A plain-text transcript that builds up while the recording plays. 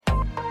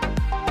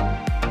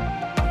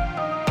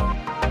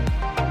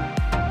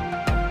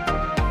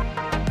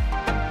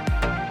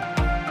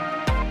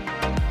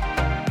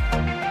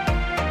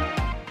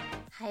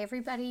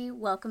everybody.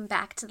 Welcome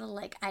back to the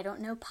Like I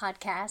Don't Know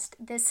podcast.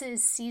 This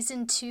is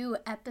season 2,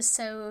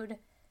 episode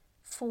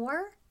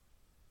 4?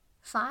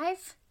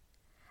 5?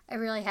 I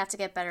really have to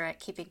get better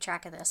at keeping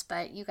track of this,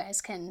 but you guys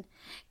can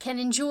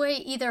enjoy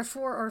either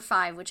 4 or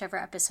 5, whichever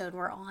episode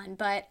we're on.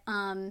 But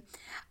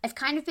I've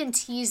kind of been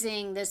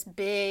teasing this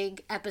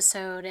big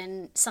episode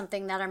and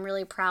something that I'm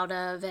really proud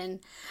of,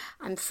 and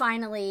I'm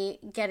finally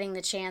getting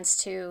the chance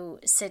to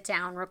sit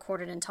down,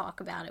 record it, and talk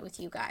about it with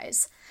you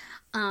guys.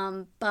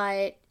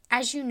 But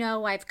as you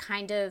know, I've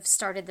kind of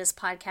started this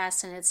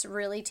podcast and it's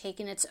really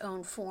taken its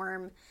own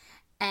form,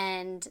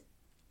 and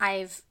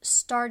I've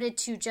started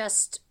to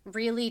just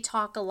really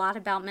talk a lot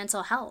about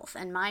mental health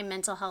and my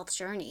mental health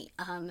journey.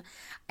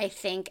 I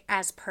think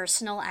as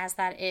personal as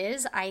that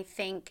is, I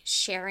think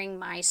sharing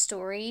my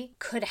story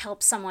could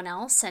help someone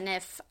else. And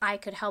if I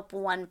could help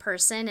one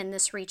person, and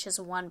this reaches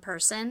one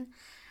person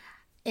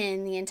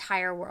in the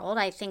entire world,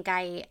 I think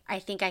I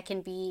can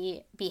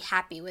be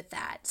happy with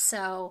that.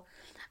 So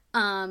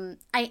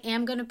I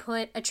am going to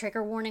put a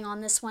trigger warning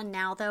on this one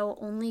now, though,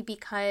 only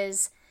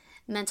because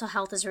mental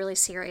health is really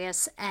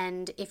serious.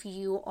 And if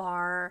you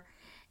are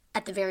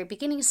at the very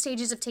beginning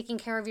stages of taking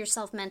care of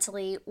yourself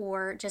mentally,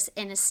 or just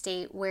in a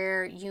state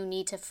where you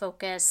need to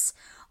focus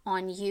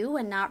on you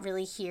and not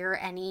really hear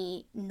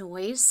any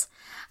noise,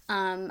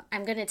 I'm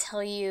going to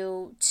tell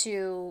you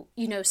to,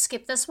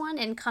 skip this one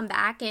and come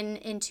back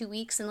in 2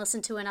 weeks and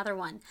listen to another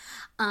one.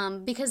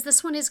 Because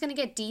this one is going to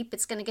get deep.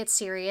 It's going to get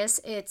serious.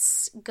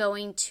 It's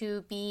going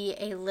to be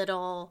a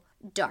little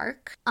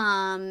dark.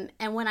 And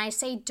when I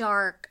say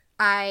dark,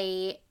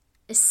 I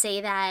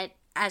say that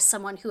as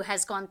someone who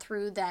has gone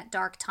through that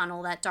dark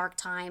tunnel, that dark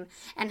time,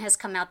 and has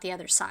come out the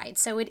other side.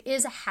 So it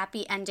is a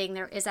happy ending.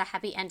 There is a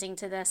happy ending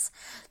to this.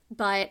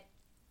 But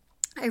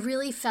I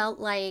really felt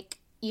like,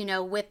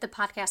 with the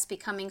podcast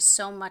becoming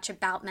so much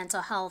about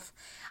mental health,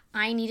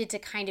 I needed to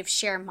kind of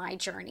share my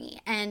journey.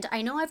 And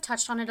I know I've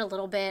touched on it a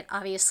little bit.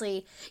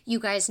 Obviously, you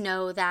guys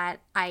know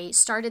that I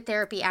started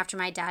therapy after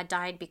my dad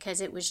died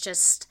because it was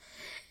just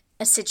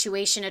a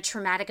situation, a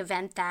traumatic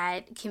event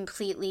that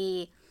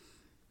completely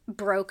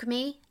broke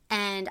me,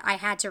 and I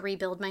had to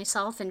rebuild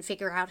myself and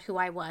figure out who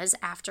I was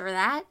after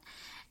that.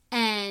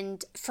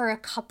 And for a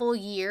couple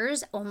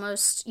years,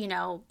 almost,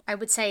 I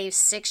would say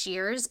 6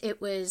 years,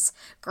 it was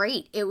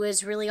great. It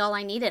was really all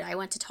I needed. I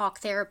went to talk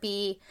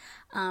therapy.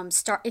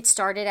 It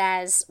started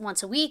as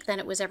once a week, then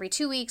it was every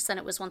 2 weeks, then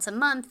it was once a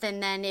month,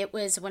 and then it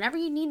was whenever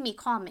you need me,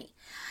 call me.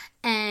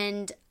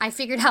 And I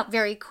figured out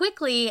very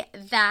quickly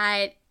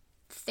that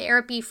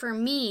therapy for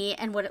me,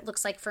 and what it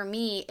looks like for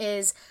me,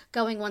 is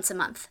going once a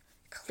month,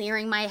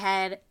 clearing my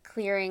head,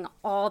 clearing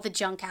all the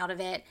junk out of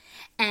it,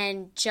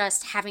 and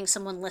just having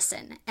someone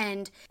listen.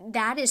 And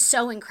that is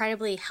so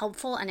incredibly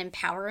helpful and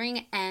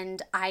empowering.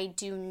 And I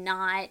do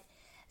not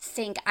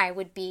think I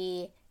would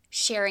be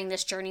sharing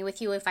this journey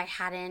with you if I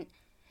hadn't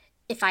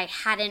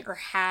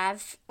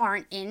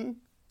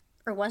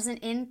or wasn't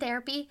in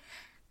therapy.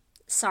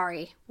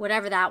 Sorry,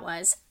 whatever that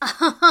was.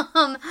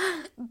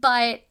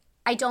 But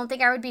I don't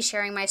think I would be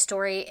sharing my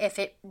story if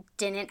it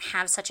didn't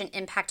have such an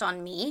impact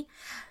on me.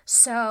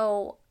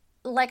 So,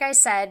 like I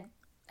said,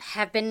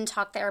 have been in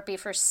talk therapy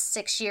for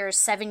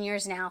 7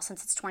 years now,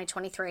 since it's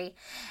 2023.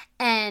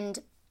 And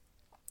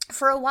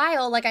for a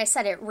while, like I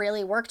said, it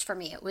really worked for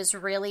me. It was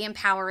really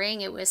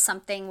empowering. It was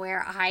something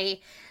where I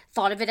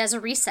thought of it as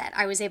a reset.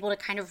 I was able to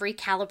kind of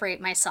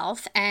recalibrate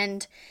myself,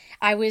 and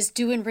I was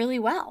doing really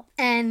well.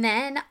 And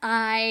then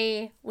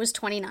I was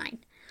 29.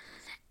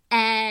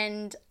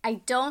 And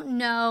I don't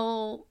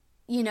know,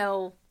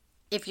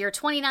 if you're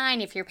 29,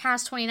 if you're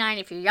past 29,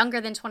 if you're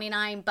younger than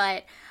 29,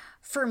 but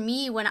for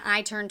me, when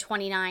I turned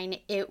 29,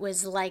 it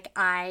was like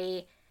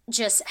I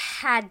just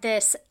had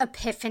this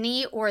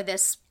epiphany or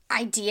this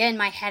idea in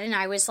my head, and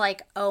I was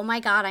like, oh my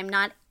God, I'm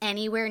not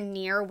anywhere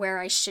near where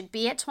I should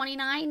be at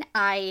 29.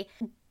 I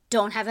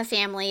don't have a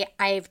family.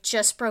 I've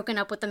just broken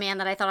up with the man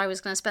that I thought I was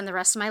going to spend the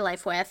rest of my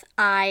life with.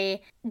 I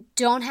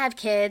don't have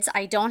kids.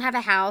 I don't have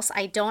a house.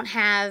 I don't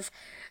have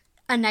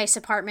a nice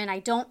apartment. I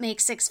don't make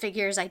 6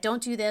 figures. I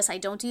don't do this. I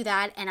don't do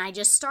that. And I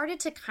just started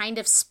to kind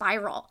of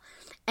spiral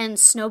and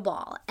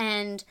snowball.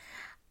 And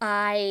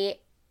I,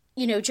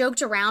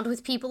 joked around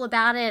with people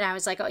about it. I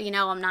was like, oh,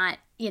 I'm not,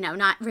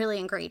 not really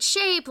in great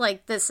shape,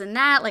 like this and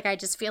that. Like, I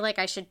just feel like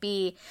I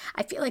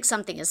feel like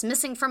something is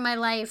missing from my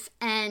life.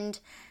 And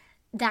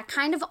that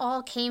kind of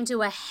all came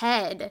to a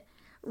head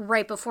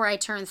right before I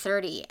turned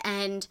 30.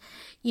 And,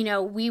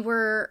 we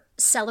were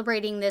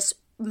celebrating this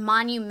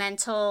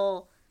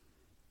monumental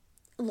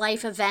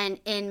life event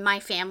in my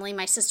family.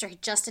 My sister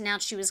had just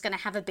announced she was going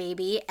to have a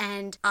baby,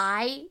 and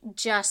I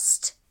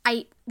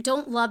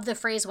don't love the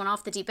phrase went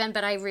off the deep end,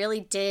 but I really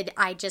did.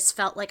 I just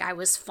felt like I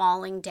was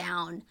falling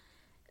down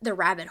the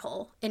rabbit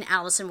hole in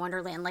Alice in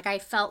Wonderland. Like, I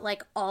felt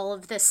like all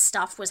of this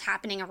stuff was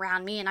happening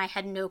around me, and I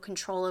had no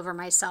control over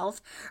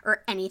myself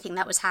or anything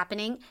that was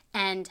happening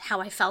and how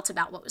I felt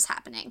about what was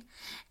happening.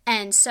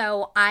 And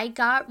so I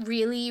got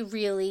really,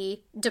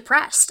 really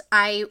depressed.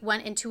 I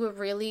went into a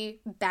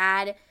really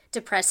bad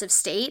depressive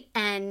state,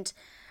 and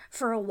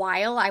for a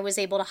while I was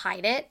able to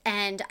hide it.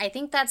 And I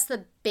think that's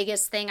the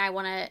biggest thing I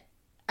want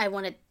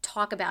to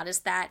talk about, is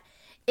that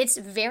it's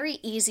very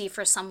easy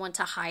for someone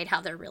to hide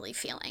how they're really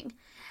feeling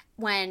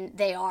when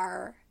they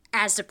are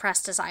as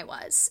depressed as I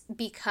was,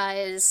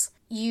 because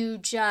you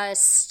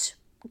just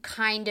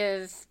kind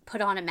of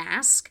put on a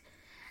mask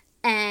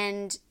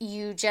and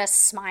you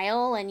just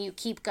smile and you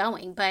keep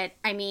going. But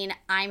I mean,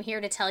 I'm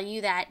here to tell you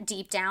that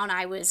deep down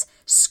I was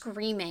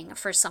screaming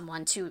for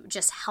someone to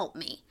just help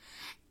me.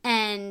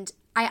 And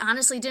I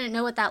honestly didn't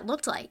know what that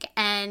looked like.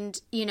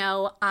 And,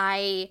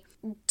 I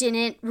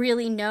didn't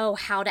really know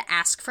how to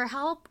ask for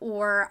help,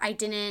 or I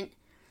didn't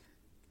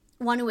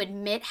want to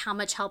admit how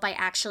much help I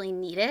actually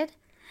needed.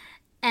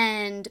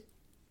 And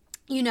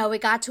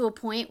it got to a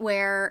point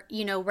where,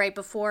 right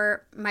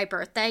before my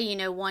birthday,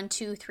 1,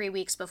 2, 3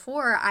 weeks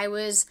before, I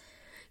was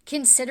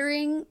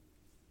considering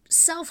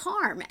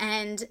self-harm.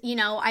 And,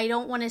 I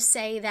don't want to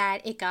say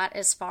that it got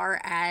as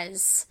far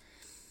as,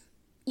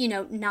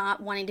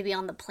 not wanting to be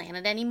on the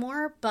planet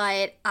anymore,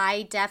 but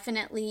I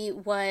definitely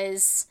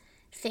was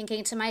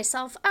thinking to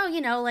myself,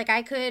 oh,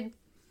 I could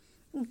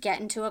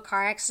get into a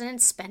car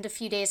accident, spend a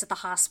few days at the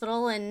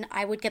hospital, and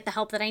I would get the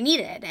help that I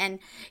needed, and,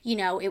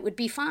 it would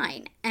be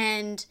fine.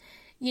 And,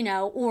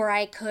 or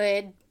I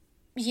could,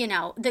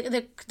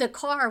 the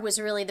car was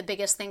really the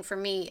biggest thing for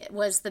me. It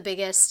was the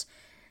biggest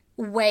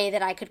way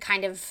that I could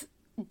kind of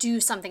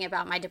do something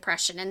about my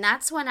depression. And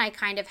that's when I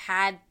kind of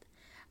had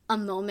a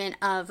moment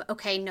of,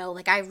 okay, no,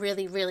 I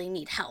really, really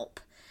need help.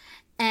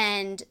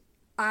 And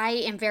I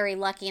am very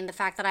lucky in the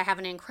fact that I have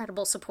an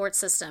incredible support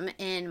system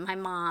in my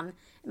mom,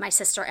 my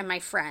sister, and my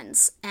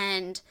friends.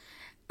 And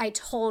I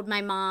told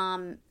my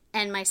mom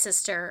and my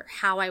sister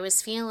how I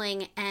was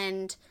feeling,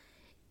 and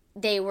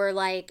they were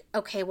like,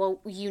 okay, well,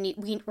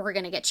 we're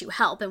going to get you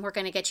help, and we're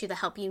going to get you the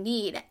help you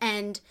need.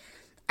 And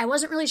I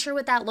wasn't really sure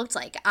what that looked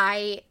like.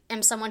 I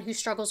am someone who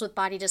struggles with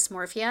body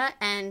dysmorphia,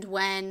 and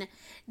when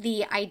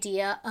the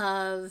idea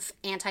of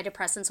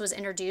antidepressants was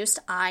introduced,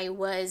 I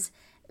was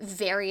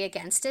very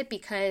against it,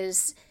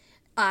 because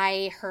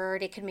I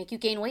heard it could make you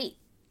gain weight.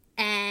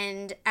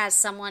 And as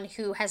someone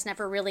who has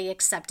never really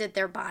accepted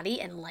their body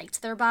and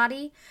liked their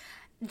body,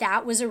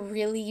 that was a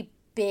really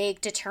big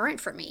deterrent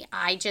for me.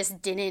 I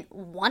just didn't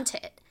want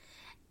it.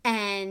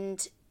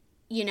 And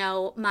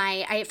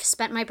I've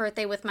spent my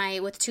birthday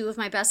with two of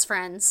my best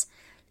friends,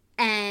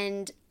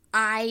 and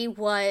I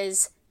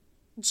wasn't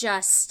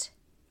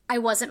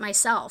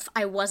myself.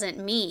 I wasn't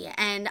me.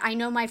 And I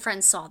know my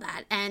friends saw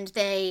that, and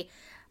they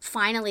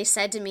finally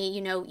said to me,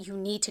 you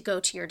need to go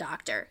to your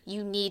doctor.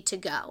 You need to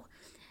go.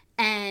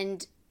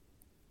 And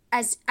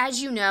as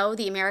you know,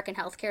 the American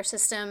healthcare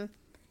system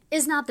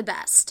is not the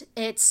best.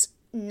 It's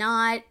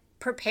not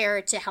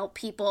prepared to help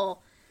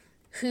people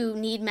who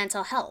need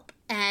mental help.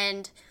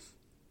 And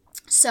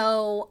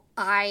so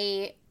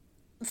I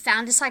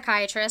found a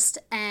psychiatrist,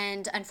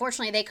 and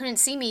unfortunately they couldn't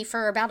see me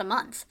for about a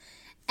month.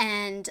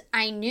 And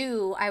I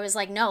was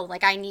like, no,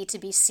 I need to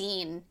be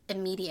seen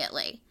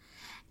immediately.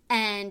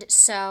 And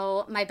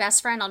so my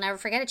best friend, I'll never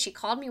forget it, she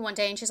called me one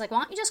day and she's like,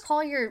 why don't you just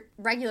call your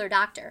regular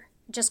doctor?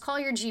 Just call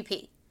your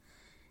GP.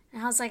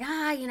 And I was like,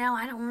 I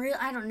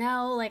don't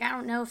know. I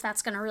don't know if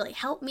that's going to really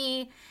help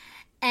me.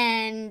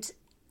 And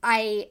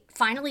I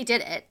finally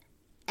did it.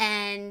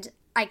 And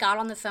I got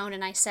on the phone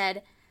and I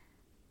said,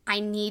 I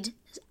need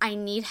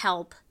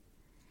help,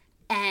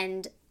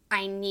 and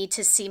I need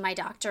to see my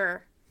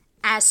doctor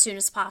as soon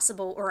as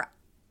possible, or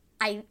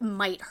I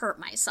might hurt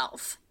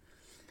myself.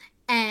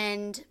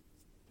 And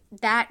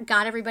that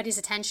got everybody's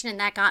attention, and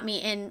that got me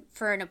in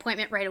for an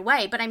appointment right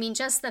away. But I mean,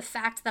 just the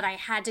fact that I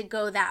had to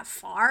go that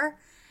far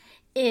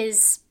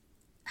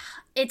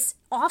it's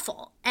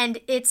awful. And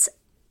it's,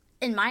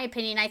 in my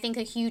opinion, I think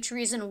a huge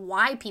reason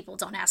why people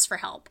don't ask for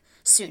help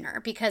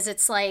sooner, because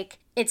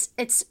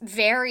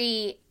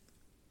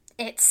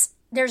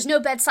there's no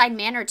bedside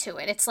manner to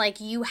it. It's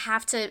like you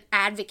have to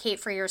advocate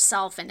for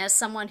yourself. And as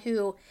someone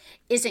who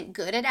isn't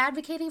good at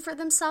advocating for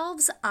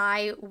themselves,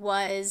 I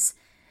was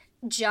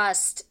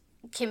just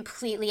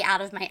completely out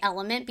of my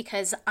element,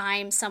 because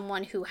I'm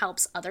someone who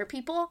helps other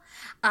people.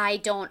 I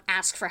don't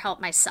ask for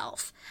help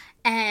myself.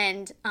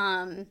 And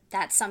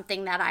that's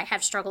something that I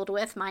have struggled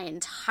with my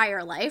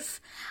entire life,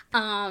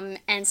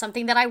 and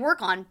something that I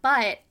work on.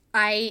 But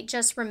I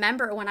just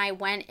remember when I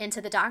went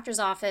into the doctor's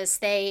office,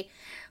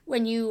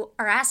 when you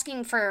are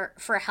asking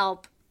for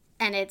help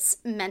and it's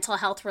mental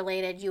health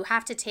related, you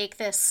have to take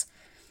this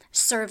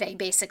survey,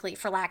 basically,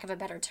 for lack of a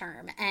better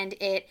term. And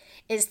it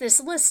is this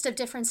list of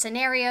different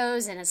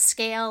scenarios and a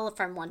scale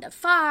from 1 to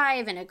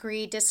 5, and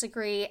agree,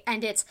 disagree.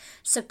 And it's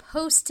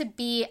supposed to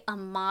be a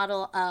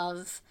model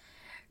of,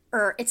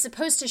 or it's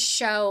supposed to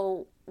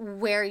show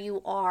where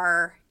you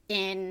are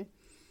in,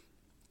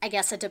 I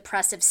guess, a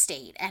depressive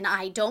state. And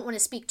I don't want to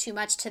speak too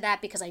much to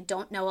that because I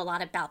don't know a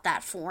lot about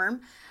that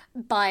form.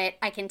 But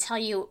I can tell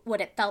you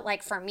what it felt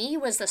like for me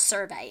was the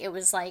survey. It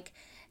was like,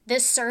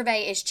 this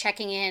survey is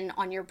checking in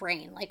on your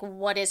brain, like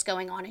what is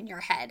going on in your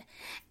head.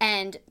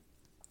 And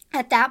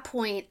at that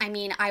point, I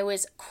mean, I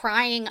was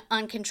crying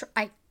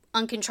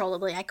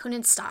uncontrollably. I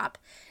couldn't stop.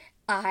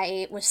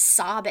 I was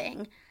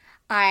sobbing.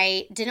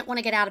 I didn't want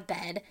to get out of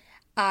bed.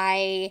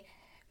 I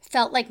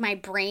felt like my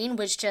brain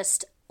was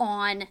just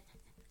on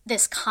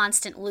this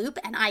constant loop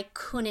and I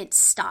couldn't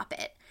stop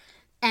it.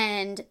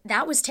 And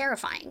that was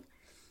terrifying.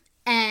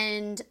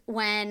 And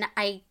when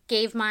I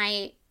gave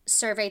my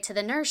survey to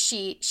the nurse,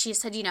 she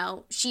said,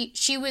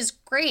 she was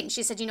great. And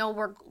she said,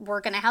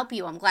 we're going to help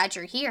you. I'm glad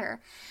you're here.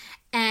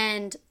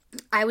 And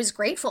I was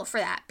grateful for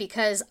that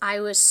because I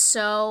was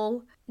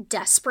so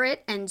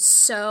desperate and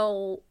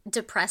so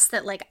depressed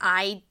that like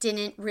I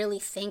didn't really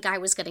think I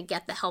was going to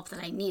get the help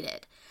that I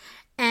needed.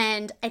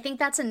 And I think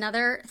that's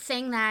another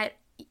thing that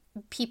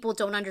people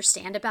don't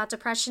understand about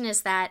depression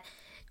is that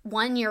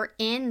when you're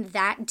in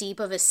that deep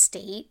of a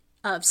state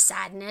of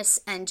sadness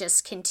and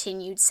just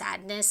continued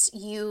sadness,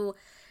 you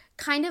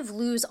kind of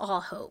lose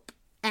all hope.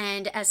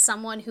 And as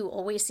someone who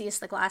always sees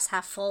the glass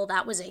half full,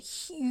 that was a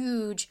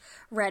huge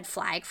red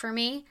flag for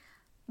me.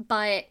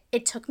 But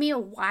it took me a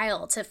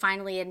while to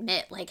finally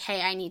admit, like,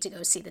 hey, I need to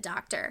go see the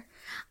doctor.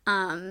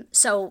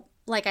 So,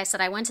 like I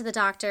said, I went to the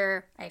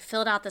doctor, I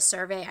filled out the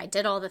survey, I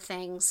did all the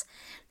things,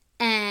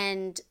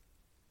 and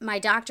my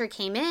doctor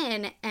came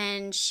in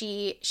and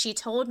she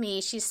told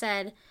me, she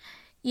said,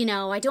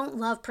 I don't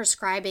love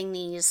prescribing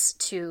these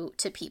to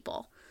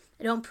people.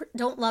 I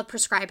don't love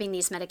prescribing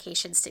these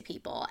medications to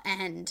people.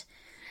 And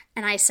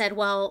I said,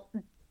 well,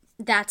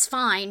 that's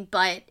fine,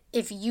 but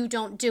if you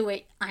don't do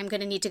it, I'm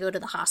going to need to go to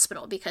the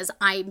hospital because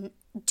I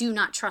do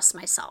not trust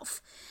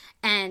myself.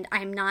 And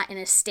I'm not in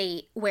a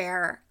state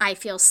where I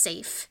feel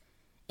safe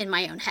in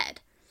my own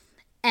head.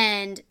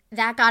 And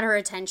that got her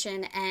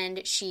attention,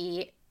 and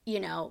she,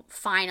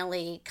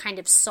 finally kind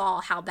of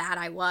saw how bad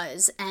I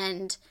was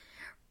and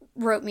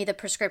wrote me the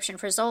prescription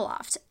for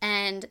Zoloft.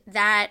 And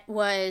that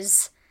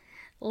was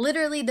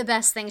literally the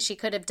best thing she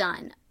could have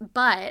done.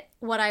 But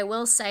what I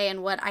will say,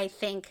 and what I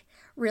think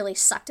really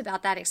sucked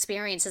about that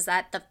experience, is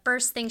that the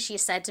first thing she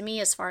said to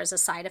me as far as a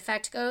side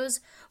effect goes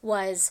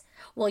was,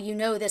 well,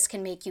 this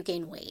can make you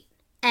gain weight.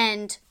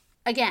 And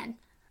again,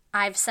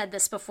 I've said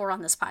this before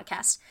on this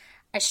podcast.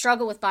 I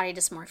struggle with body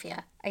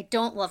dysmorphia. I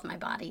don't love my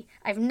body.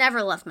 I've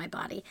never loved my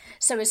body.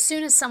 So as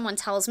soon as someone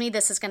tells me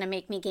this is going to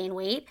make me gain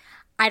weight,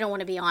 I don't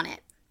want to be on it.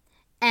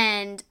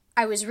 And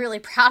I was really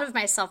proud of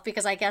myself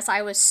because I guess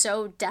I was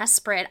so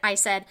desperate. I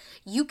said,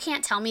 you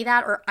can't tell me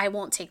that or I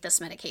won't take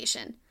this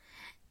medication.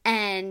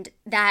 And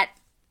that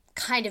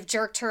kind of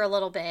jerked her a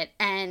little bit.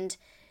 And,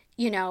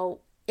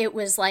 it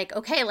was like,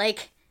 okay,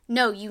 like,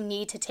 no, you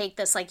need to take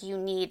this. Like, we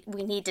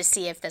need to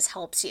see if this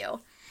helps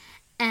you.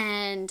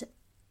 And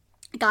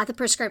I got the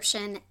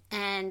prescription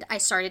and I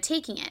started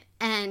taking it.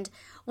 And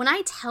when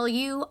I tell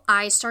you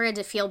I started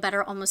to feel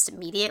better almost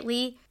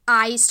immediately,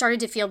 I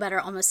started to feel better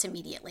almost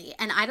immediately.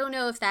 And I don't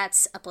know if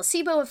that's a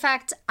placebo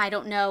effect. I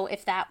don't know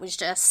if that was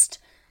just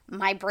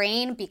my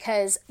brain,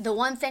 because the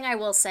one thing I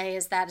will say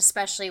is that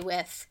especially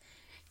with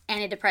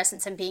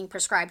antidepressants and being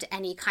prescribed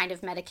any kind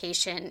of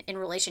medication in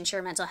relation to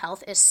your mental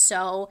health is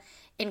so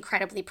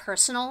incredibly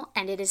personal,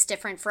 and it is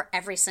different for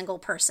every single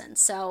person.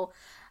 So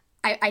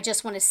I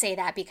just want to say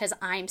that because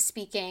I'm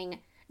speaking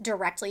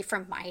directly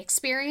from my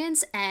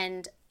experience,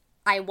 and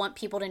I want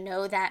people to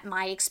know that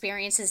my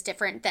experience is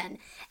different than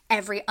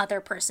every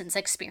other person's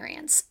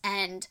experience.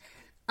 And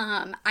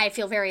I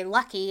feel very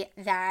lucky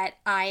that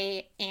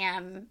I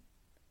am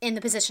in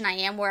the position I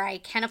am where I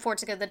can afford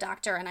to go to the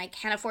doctor and I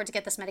can afford to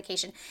get this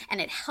medication,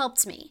 and it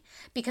helped me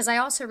because I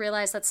also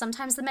realized that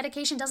sometimes the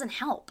medication doesn't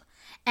help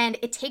and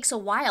it takes a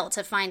while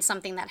to find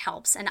something that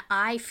helps. And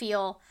I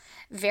feel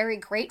very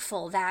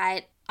grateful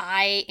that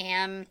I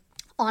am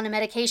on a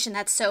medication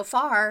that so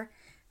far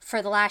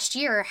for the last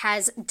year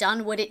has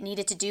done what it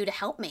needed to do to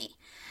help me.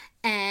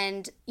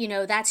 And,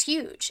 that's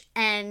huge.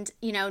 And,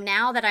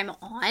 now that I'm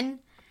on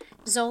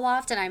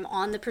Zoloft and I'm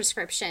on the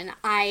prescription,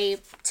 I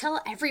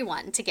tell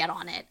everyone to get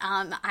on it.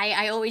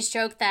 I always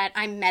joke that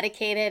I'm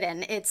medicated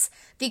and it's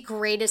the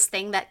greatest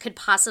thing that could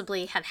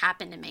possibly have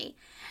happened to me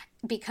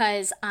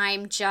because I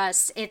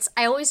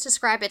always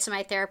describe it to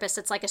my therapist.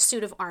 It's like a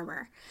suit of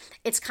armor.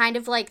 It's kind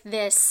of like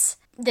this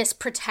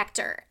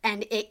protector,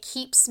 and it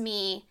keeps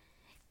me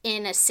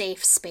in a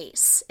safe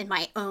space in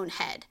my own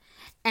head.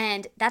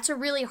 And that's a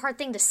really hard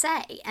thing to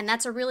say, and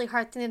that's a really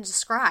hard thing to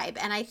describe.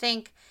 And I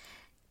think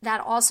that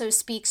also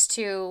speaks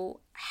to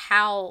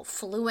how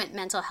fluent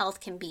mental health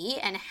can be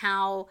and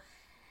how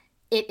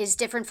it is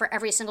different for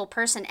every single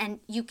person. And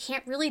you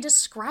can't really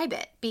describe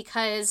it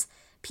because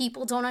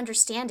people don't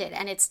understand it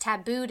and it's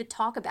taboo to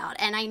talk about.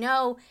 And I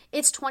know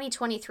it's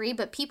 2023,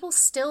 but people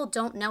still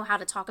don't know how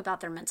to talk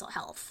about their mental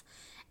health.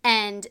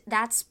 And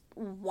that's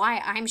why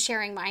I'm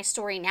sharing my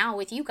story now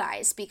with you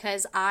guys,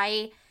 because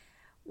I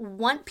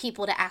want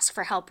people to ask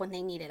for help when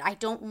they need it. I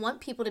don't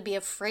want people to be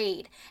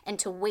afraid and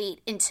to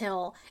wait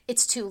until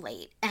it's too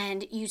late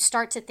and you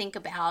start to think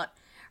about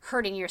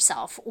hurting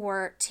yourself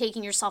or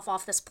taking yourself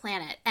off this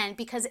planet. And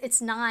because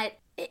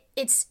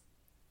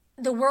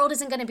the world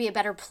isn't going to be a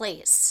better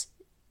place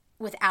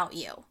without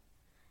you.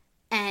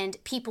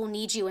 And people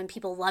need you and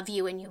people love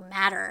you and you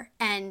matter.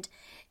 And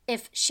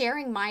if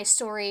sharing my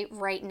story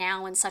right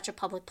now in such a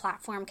public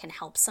platform can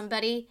help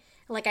somebody,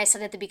 like I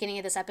said at the beginning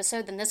of this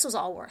episode, then this was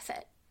all worth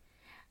it.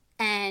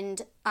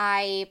 And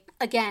I,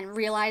 again,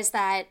 realized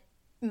that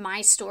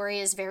my story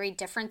is very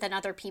different than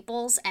other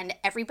people's, and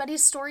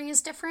everybody's story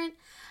is different.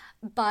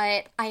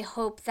 But I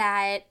hope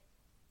that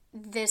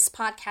this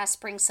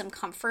podcast brings some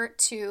comfort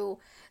to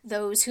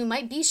those who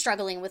might be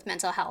struggling with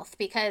mental health,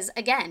 because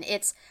again,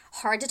 it's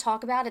hard to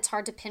talk about, it's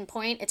hard to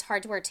pinpoint, it's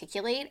hard to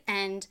articulate.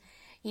 And,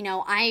 you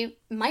know, I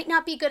might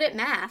not be good at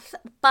math,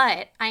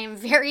 but I am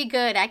very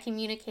good at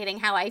communicating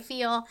how I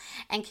feel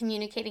and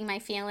communicating my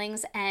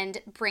feelings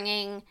and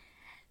bringing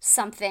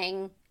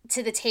something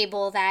to the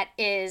table that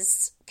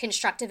is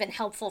constructive and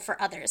helpful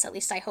for others. At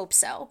least I hope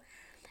so.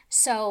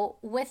 So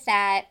with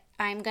that,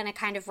 I'm going to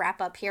kind of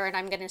wrap up here, and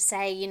I'm going to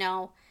say, you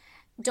know,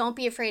 don't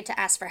be afraid to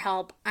ask for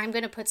help. I'm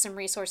going to put some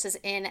resources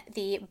in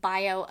the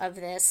bio of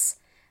this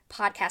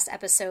podcast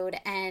episode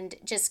and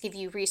just give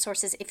you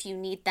resources if you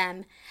need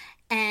them.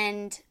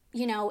 And,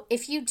 you know,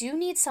 if you do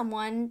need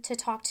someone to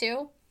talk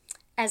to,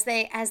 as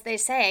they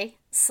say,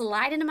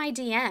 slide into my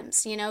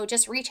DMs, you know,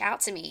 just reach out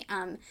to me.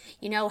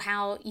 You know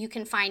how you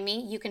can find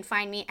me. You can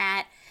find me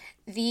at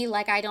the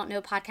Like I Don't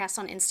Know podcast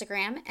on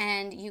Instagram,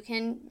 and you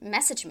can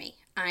message me.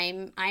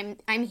 I'm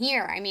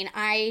here. I mean,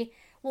 I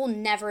will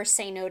never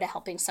say no to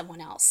helping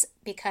someone else,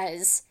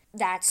 because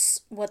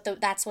that's what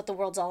the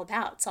world's all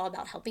about. It's all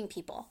about helping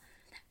people.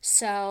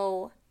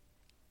 So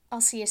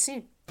I'll see you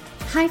soon.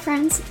 Hi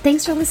friends,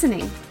 thanks for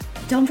listening.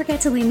 Don't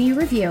forget to leave me a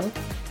review,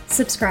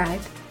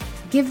 subscribe,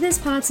 give this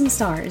pod some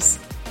stars,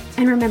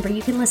 and remember,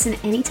 you can listen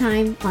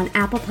anytime on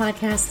Apple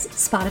Podcasts,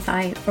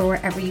 Spotify, or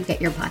wherever you get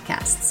your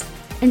podcasts.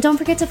 And don't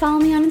forget to follow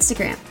me on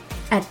Instagram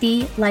at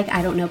the Like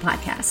I Don't Know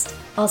podcast.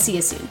 I'll see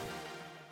you soon.